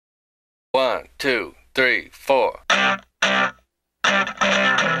1, 2, 3, 4.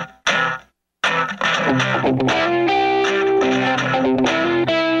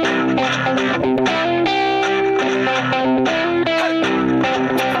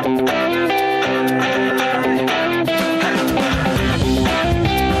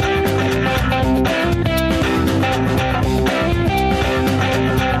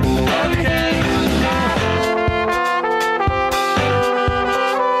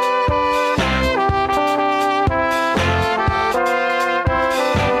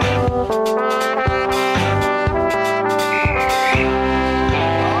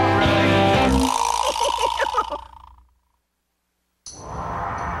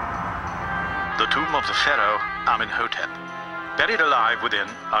 The tomb of the pharaoh Amenhotep. Buried alive within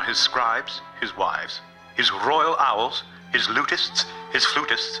are his scribes, his wives, his royal owls, his lutists, his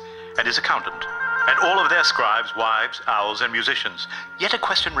flutists, and his accountant. And all of their scribes, wives, owls, and musicians. Yet a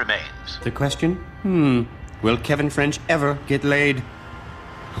question remains. The question? Will Kevin French ever get laid?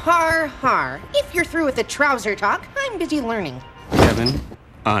 Har, har. If you're through with the trouser talk, I'm busy learning. Kevin,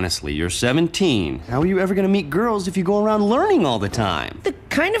 honestly, you're 17. How are you ever going to meet girls if you go around learning all the time? The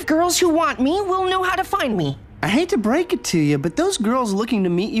kind of girls who want me will know how to find me. I hate to break it to you, but those girls looking to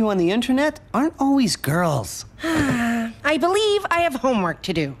meet you on the internet aren't always girls. I believe I have homework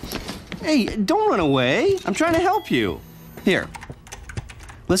to do. Hey, don't run away. I'm trying to help you. Here,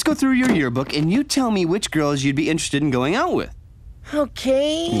 let's go through your yearbook and you tell me which girls you'd be interested in going out with.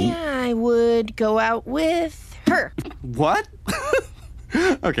 Okay, I would go out with her. What?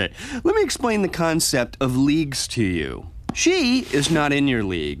 Okay, let me explain the concept of leagues to you. She is not in your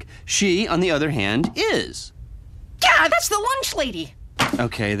league. She, on the other hand, is. Yeah, that's the lunch lady.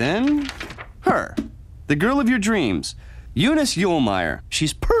 Okay, then. Her. The girl of your dreams. Eunice Ullmeyer.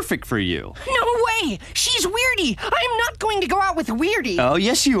 She's perfect for you. No way! She's Weirdy! I'm not going to go out with Weirdy! Oh,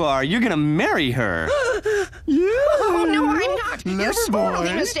 yes you are. You're gonna marry her. Oh, no, I'm not! You're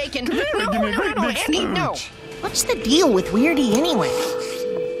sorely mistaken! No, Andy, no! What's the deal with Weirdy anyway?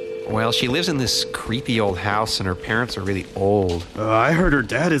 Well, she lives in this creepy old house and her parents are really old. I heard her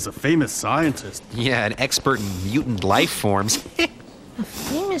dad is a famous scientist. Yeah, an expert in mutant life forms. A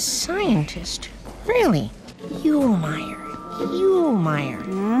famous scientist? Really? Ullmeyer.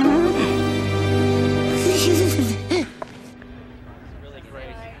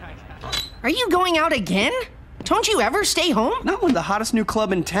 Are you going out again? Don't you ever stay home? Not when the hottest new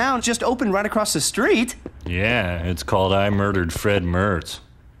club in town just opened right across the street. Yeah, it's called I Murdered Fred Mertz.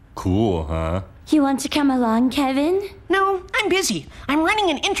 Cool, huh? You want to come along, Kevin? No, I'm busy. I'm running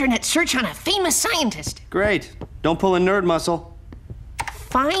an internet search on a famous scientist. Great. Don't pull a nerd muscle.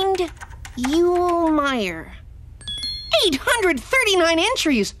 Find Ullmeyer. 839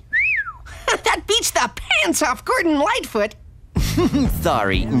 entries. That beats the pants off Gordon Lightfoot.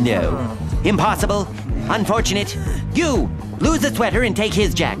 Sorry, no. Impossible. Unfortunate. You! Lose the sweater and take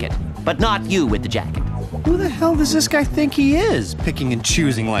his jacket. But not you with the jacket. Who the hell does this guy think he is, picking and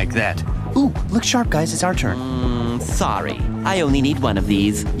choosing like that? Ooh, look sharp, guys. It's our turn. Sorry. I only need one of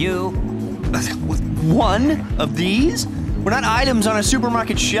these. You? One of these? We're not items on a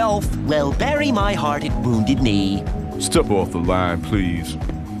supermarket shelf. Well, bury my heart at Wounded Knee. Step off the line, please.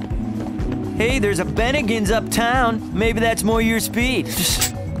 Hey, there's a Bennigan's uptown. Maybe that's more your speed.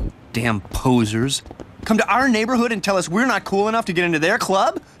 Damn posers. Come to our neighborhood and tell us we're not cool enough to get into their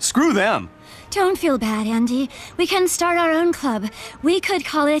club? Screw them. Don't feel bad, Andy. We can start our own club. We could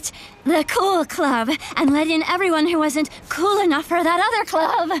call it the Cool Club and let in everyone who wasn't cool enough for that other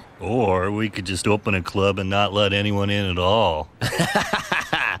club. Or we could just open a club and not let anyone in at all.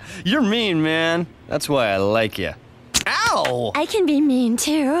 You're mean, man. That's why I like you. Ow! I can be mean,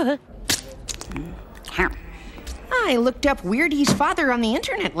 too. I looked up Weirdy's father on the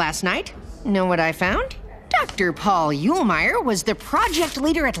internet last night. Know what I found? Dr. Paul Ullmeyer was the project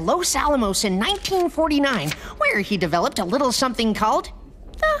leader at Los Alamos in 1949, where he developed a little something called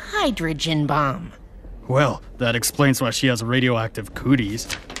the hydrogen bomb. Well, that explains why she has radioactive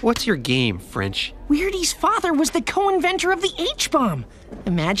cooties. What's your game, French? Weirdy's father was the co-inventor of the H-bomb.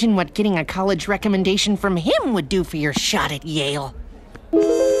 Imagine what getting a college recommendation from him would do for your shot at Yale.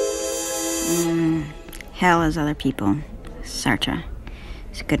 Hell is other people. Sartre.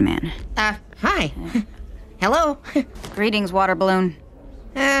 He's a good man. Hi. Hello. Greetings, water balloon.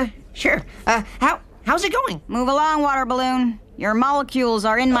 Sure. How's it going? Move along, water balloon. Your molecules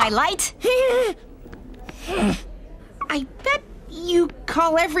are in my light. I bet you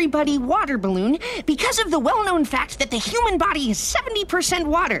call everybody water balloon because of the well-known fact that the human body is 70%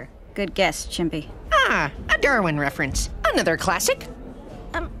 water. Good guess, Chimpy. A Darwin reference. Another classic.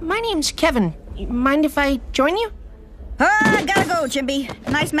 My name's Kevin. Mind if I join you? Gotta go, Chimpy.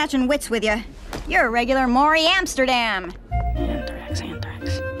 Nice matching wits with you. You're a regular Maury Amsterdam. Anthrax.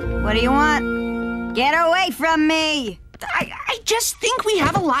 What do you want? Get away from me! I just think we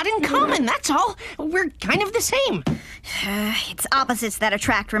have a lot in common, that's all. We're kind of the same. It's opposites that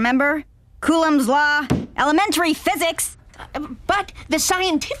attract, remember? Coulomb's law, elementary physics. But the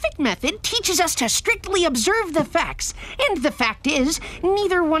scientific method teaches us to strictly observe the facts. And the fact is,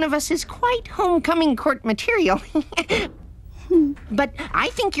 neither one of us is quite homecoming court material. But I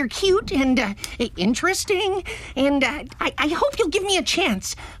think you're cute and interesting, and I hope you'll give me a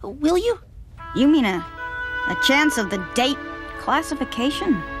chance. Will you? You mean a chance of the date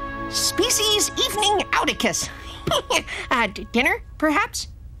classification? Species evening outicus. Dinner, perhaps?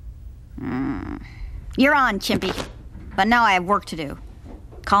 You're on, Chimpy. But now I have work to do.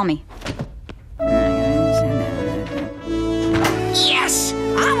 Call me. Yes!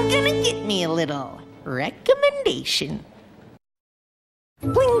 I'm gonna get me a little recommendation.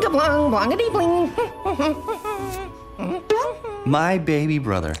 Bling-a-blong, blongity-bling. My baby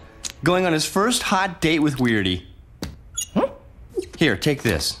brother. Going on his first hot date with Weirdy. Here, take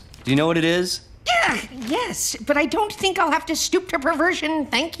this. Do you know what it is? Yes, but I don't think I'll have to stoop to perversion,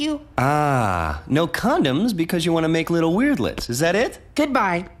 thank you. Ah, no condoms because you want to make little weirdlets. Is that it?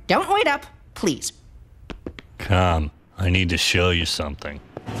 Goodbye. Don't wait up, please. Come, I need to show you something.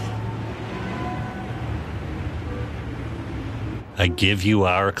 I give you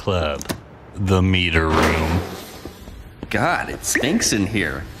our club, the meter room. God, it stinks in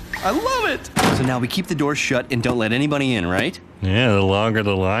here. I love it! So now we keep the door shut and don't let anybody in, right? Yeah, the longer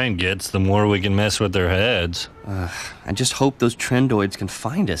the line gets, the more we can mess with their heads. I just hope those trendoids can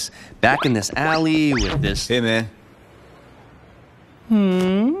find us. Back in this alley with this... Hey, man.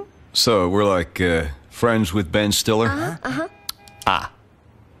 So, we're like, friends with Ben Stiller? Ah.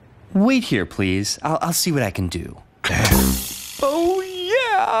 Wait here, please. I'll see what I can do. Oh,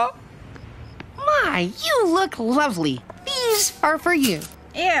 yeah! My, you look lovely. These are for you.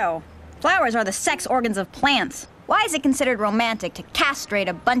 Ew. Flowers are the sex organs of plants. Why is it considered romantic to castrate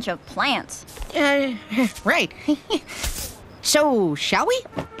a bunch of plants? Right. So, shall we?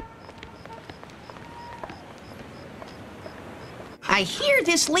 I hear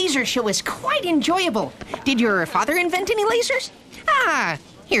this laser show is quite enjoyable. Did your father invent any lasers? Ah,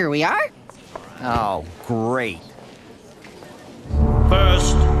 here we are. Oh, great.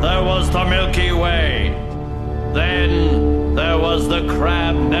 First, there was the Milky Way. Then, there was the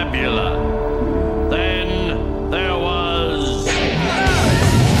Crab Nebula. Then, there was...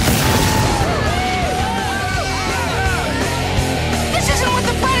 This isn't what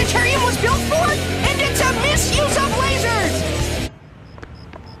the planetarium was built for, and it's a misuse of lasers!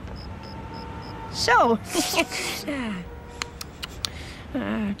 So,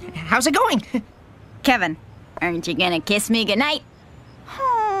 how's it going? Kevin, aren't you gonna kiss me goodnight?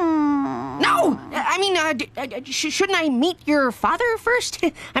 No! I mean, shouldn't I meet your father first?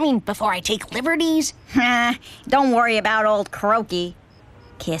 I mean, before I take liberties? Don't worry about old Croaky.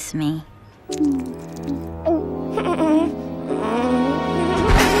 Kiss me.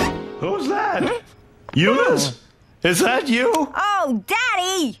 Who's that? Eunice? Is that you? Oh,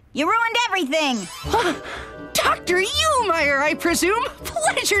 Daddy! You ruined everything! Dr. Uhlmeyer, I presume?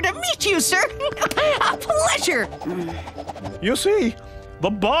 Pleasure to meet you, sir! A pleasure! You see, the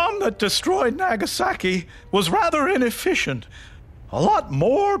bomb that destroyed Nagasaki was rather inefficient. A lot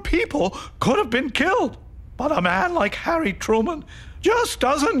more people could have been killed. But a man like Harry Truman just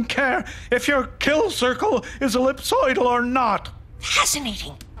doesn't care if your kill circle is ellipsoidal or not.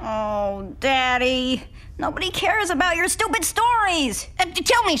 Fascinating. Oh, Daddy. Nobody cares about your stupid stories.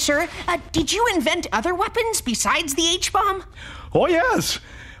 Tell me, sir, did you invent other weapons besides the H-bomb? Oh, yes.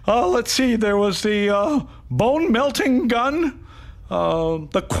 Let's see, there was the bone-melting gun,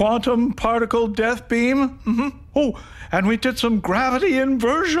 the quantum particle death beam. Oh, and we did some gravity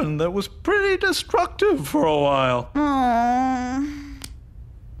inversion that was pretty destructive for a while.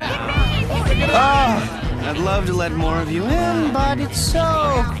 I'd love to let more of you in, but it's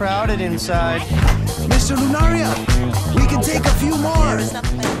so crowded inside. Mr. Lunaria, we can take a few more.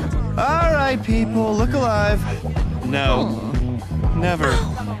 All right, people, look alive. No, never.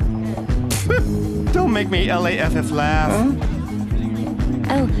 Don't make me LAFF laugh.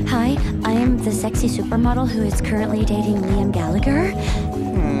 Oh, hi. I am the sexy supermodel who is currently dating Liam Gallagher.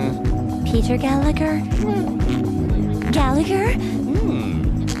 Peter Gallagher? Gallagher?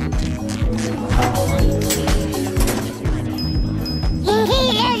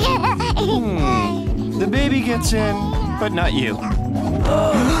 The baby gets in, but not you.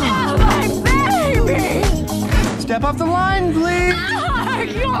 My baby! Step off the line, please.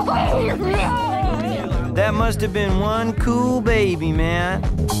 that must have been one cool baby, man.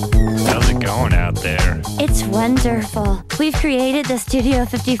 How's it going out there? It's wonderful. We've created the Studio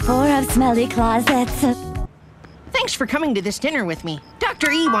 54 of smelly closets. Thanks for coming to this dinner with me.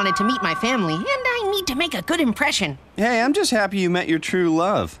 Dr. E wanted to meet my family, and I need to make a good impression. Hey, I'm just happy you met your true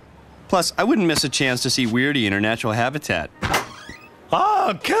love. Plus, I wouldn't miss a chance to see Weirdy in her natural habitat.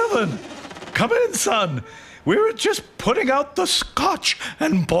 Ah, Kevin! Come in, son. We were just putting out the scotch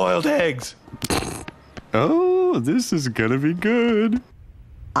and boiled eggs. Oh, this is gonna be good.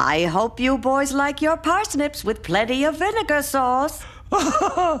 I hope you boys like your parsnips with plenty of vinegar sauce.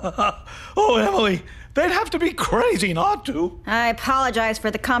 Oh, Emily, they'd have to be crazy not to. I apologize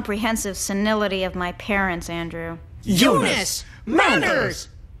for the comprehensive senility of my parents, Andrew. Eunice! Manners!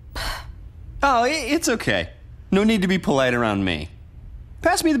 Oh, it's okay. No need to be polite around me.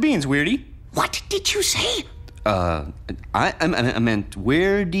 Pass me the beans, Weirdy. What did you say? I meant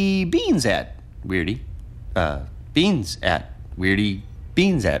where the beans at, Weirdy? Beans at. Weirdy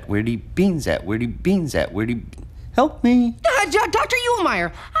beans at. Where the beans at? Where the beans at? Where the... Help me. Dr.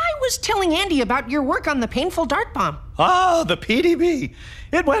 Uhlmeyer, I was telling Andy about your work on the painful dart bomb. Ah, the PDB.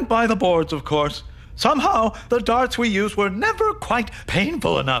 It went by the boards, of course. Somehow, the darts we used were never quite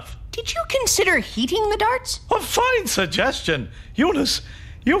painful enough. Did you consider heating the darts? A fine suggestion. Eunice,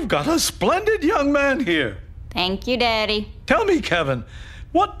 you've got a splendid young man here. Thank you, Daddy. Tell me, Kevin,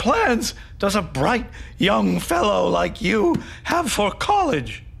 what plans does a bright young fellow like you have for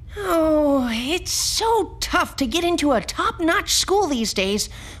college? Oh, it's so tough to get into a top-notch school these days.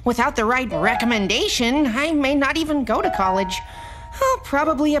 Without the right recommendation, I may not even go to college. I'll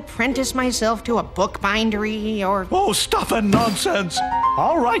probably apprentice myself to a bookbindery or... Oh, stuff and nonsense.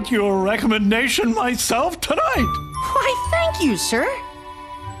 I'll write you a recommendation myself tonight. Why, thank you, sir.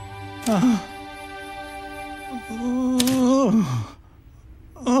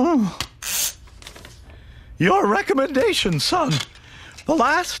 Your recommendation, son. The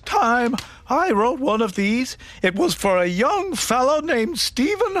last time I wrote one of these, it was for a young fellow named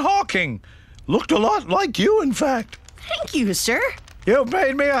Stephen Hawking. Looked a lot like you, in fact. Thank you, sir. You've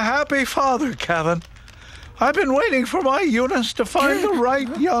made me a happy father, Kevin. I've been waiting for my Eunice to find the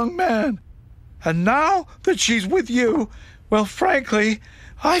right young man. And now that she's with you, well, frankly,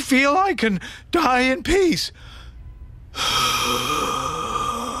 I feel I can die in peace.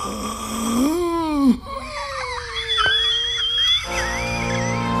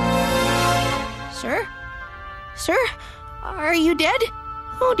 Sir? Sir? Are you dead?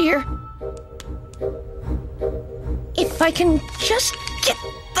 Oh, dear. If I can just get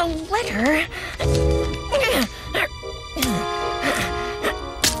the letter...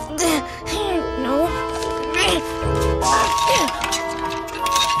 No.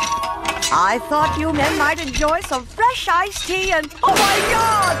 I thought you men might enjoy some fresh iced tea and... Oh, my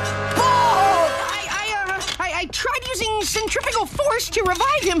God! Paul! I tried using centrifugal force to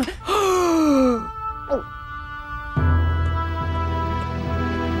revive him.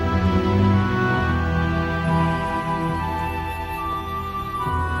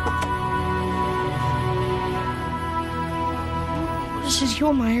 Mrs.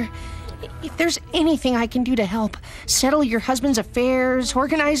 Uhlmeyer, if there's anything I can do to help, settle your husband's affairs,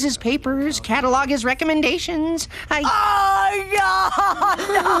 organize his papers, catalog his recommendations, Oh,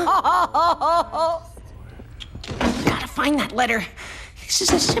 no! Gotta find that letter. This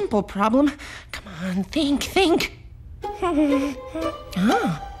is a simple problem. Come on, think. Oh. Hello.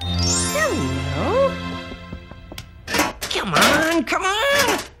 Come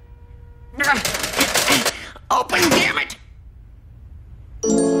on. Open, damn it.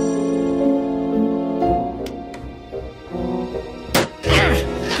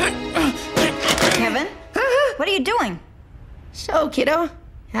 Kevin? What are you doing? So, kiddo,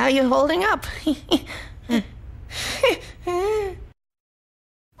 how you holding up?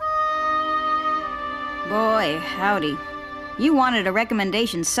 Boy, howdy. You wanted a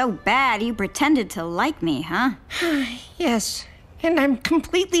recommendation so bad you pretended to like me, huh? Yes, and I'm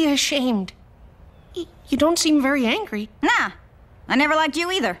completely ashamed. You don't seem very angry. Nah, I never liked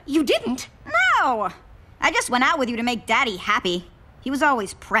you either. You didn't? No! I just went out with you to make Daddy happy. He was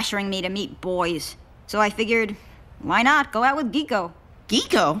always pressuring me to meet boys. So I figured, why not go out with Geeko?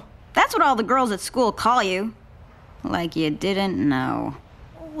 Geeko? That's what all the girls at school call you. Like you didn't know.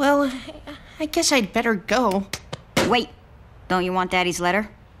 Well, I guess I'd better go. Wait, don't you want Daddy's letter?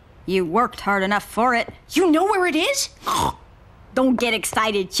 You worked hard enough for it. You know where it is? Don't get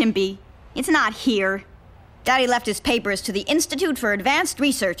excited, Chimpy. It's not here. Daddy left his papers to the Institute for Advanced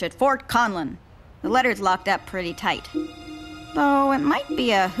Research at Fort Conlon. The letter's locked up pretty tight. Though it might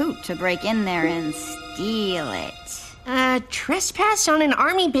be a hoot to break in there and steal it. Trespass on an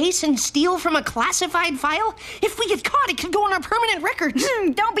army base and steal from a classified file? If we get caught, it could go on our permanent records.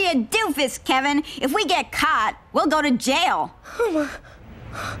 Don't be a doofus, Kevin. If we get caught, we'll go to jail.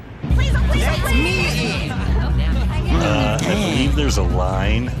 Please. I believe there's a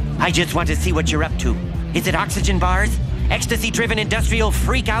line. I just want to see what you're up to. Is it oxygen bars? Ecstasy-driven industrial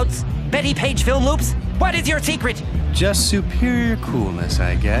freakouts? Betty Page film loops? What is your secret? Just superior coolness,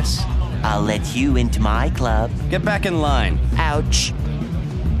 I guess. I'll let you into my club. Get back in line. Ouch.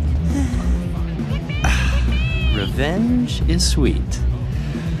 Revenge is sweet.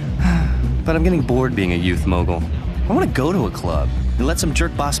 But I'm getting bored being a youth mogul. I want to go to a club and let some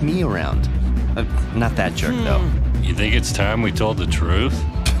jerk boss me around. Not that jerk, though. You think it's time we told the truth?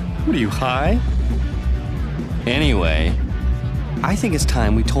 What are you, high? Anyway, I think it's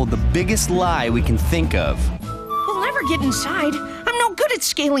time we told the biggest lie we can think of. We'll never get inside. I'm no good at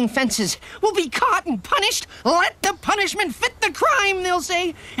scaling fences. We'll be caught and punished. Let the punishment fit the crime, they'll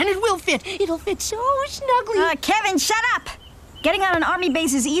say. And it will fit. It'll fit so snugly. Kevin, shut up! Getting on an army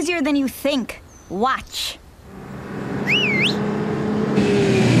base is easier than you think. Watch.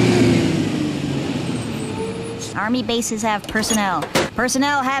 Army bases have personnel.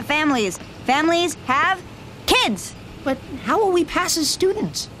 Personnel have families. Families have kids. But how will we pass as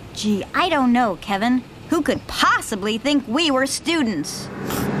students? Gee, I don't know, Kevin. Who could possibly think we were students?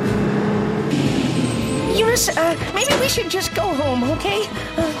 Eunice, maybe we should just go home, okay?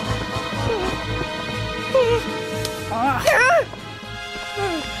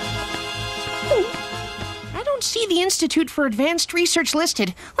 I don't see the Institute for Advanced Research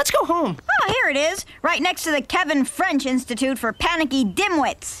listed. Let's go home. Oh, here it is, right next to the Kevin French Institute for Panicky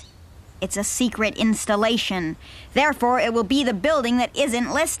Dimwits. It's a secret installation. Therefore, it will be the building that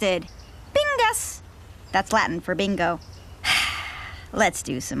isn't listed. Bingus! That's Latin for bingo. Let's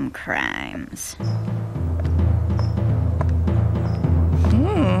do some crimes.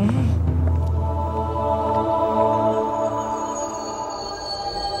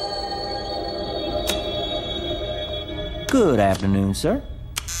 Good afternoon, sir.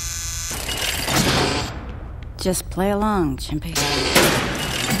 Just play along, Chimpy.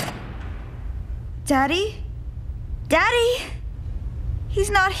 Daddy? Daddy? He's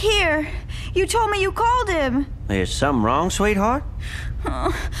not here. You told me you called him. Is something wrong, sweetheart?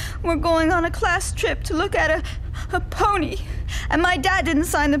 We're going on a class trip to look at a pony. And my dad didn't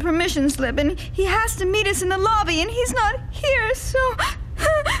sign the permission slip, and he has to meet us in the lobby, and he's not here, so...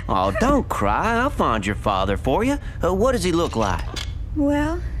 Oh, don't cry. I'll find your father for you. What does he look like?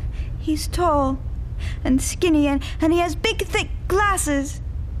 Well, he's tall and skinny, and he has big, thick glasses.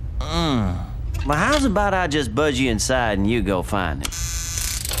 Well, how's about I just buzz you inside and you go find him?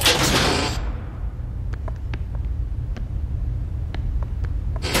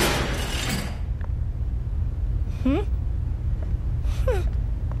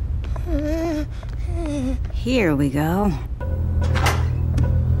 Here we go.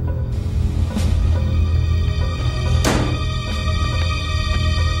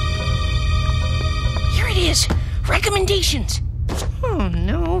 Here it is. Recommendations. Oh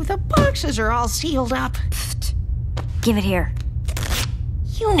no, the boxes are all sealed up. Pfft. Give it here.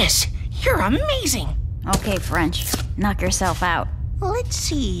 Eunice, you're amazing. Okay, French. Knock yourself out. Let's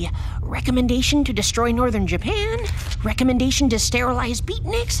see. Recommendation to destroy northern Japan. Recommendation to sterilize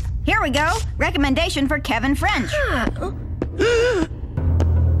beatniks. Here we go. Recommendation for Kevin French.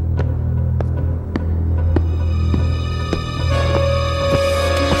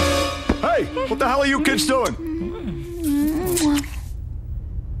 Hey, what the hell are you kids doing?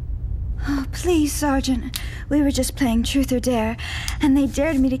 Oh, please, Sergeant. We were just playing Truth or Dare, and they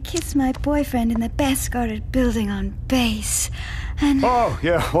dared me to kiss my boyfriend in the best guarded building on base. And... Oh,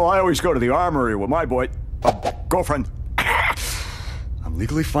 yeah, well, I always go to the armory with my girlfriend. I'm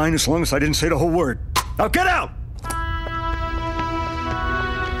legally fine as long as I didn't say the whole word. Now get out!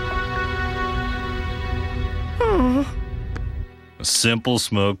 A simple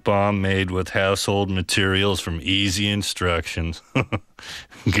smoke bomb made with household materials from easy instructions.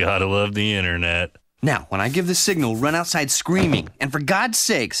 Gotta love the internet. Now, when I give the signal, run outside screaming. And for God's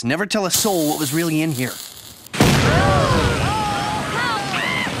sakes, never tell a soul what was really in here.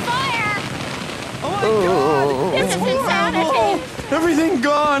 This is insanity! Everything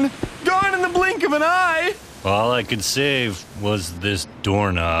gone! Gone in the blink of an eye! All I could save was this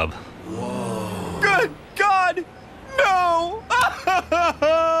doorknob. Whoa. Good God! No!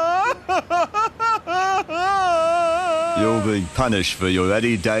 You'll be punished for your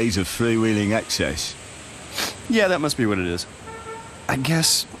early days of freewheeling access. Yeah, that must be what it is. I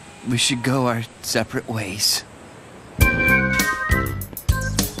guess we should go our separate ways.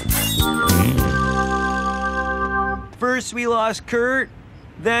 First we lost Kurt,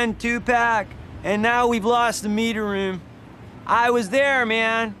 then Tupac, and now we've lost the meter room. I was there,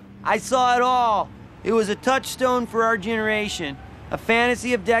 man. I saw it all. It was a touchstone for our generation. A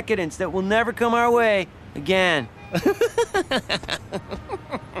fantasy of decadence that will never come our way again.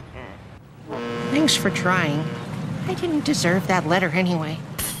 Thanks for trying. I didn't deserve that letter anyway.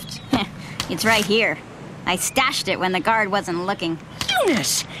 It's right here. I stashed it when the guard wasn't looking.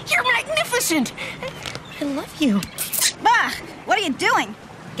 Eunice, you're magnificent. I love you. Bah! What are you doing?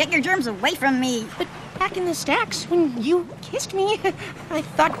 Get your germs away from me. But back in the stacks, when you kissed me, I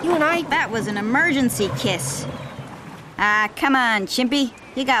thought you and I... That was an emergency kiss. Come on, Chimpy.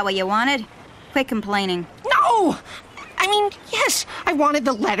 You got what you wanted. Quit complaining. No! I mean, yes, I wanted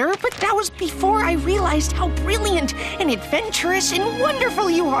the letter, but that was before I realized how brilliant and adventurous and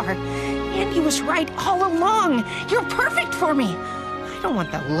wonderful you are. Andy was right all along. You're perfect for me. I don't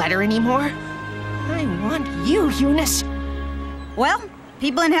want the letter anymore. I want you, Eunice. Well,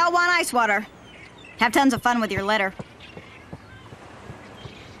 people in hell want ice water. Have tons of fun with your letter.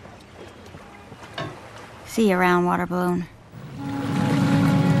 See you around, water balloon.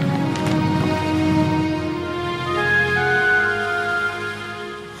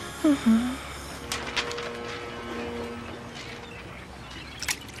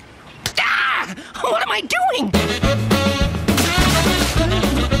 What am I doing?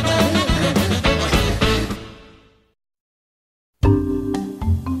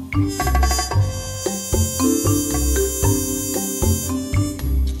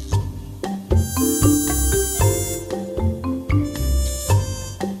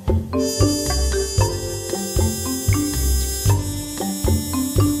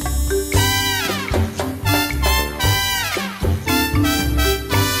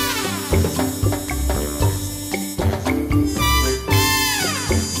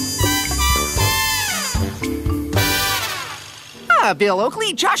 Bill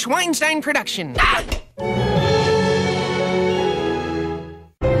Oakley, Josh Weinstein production.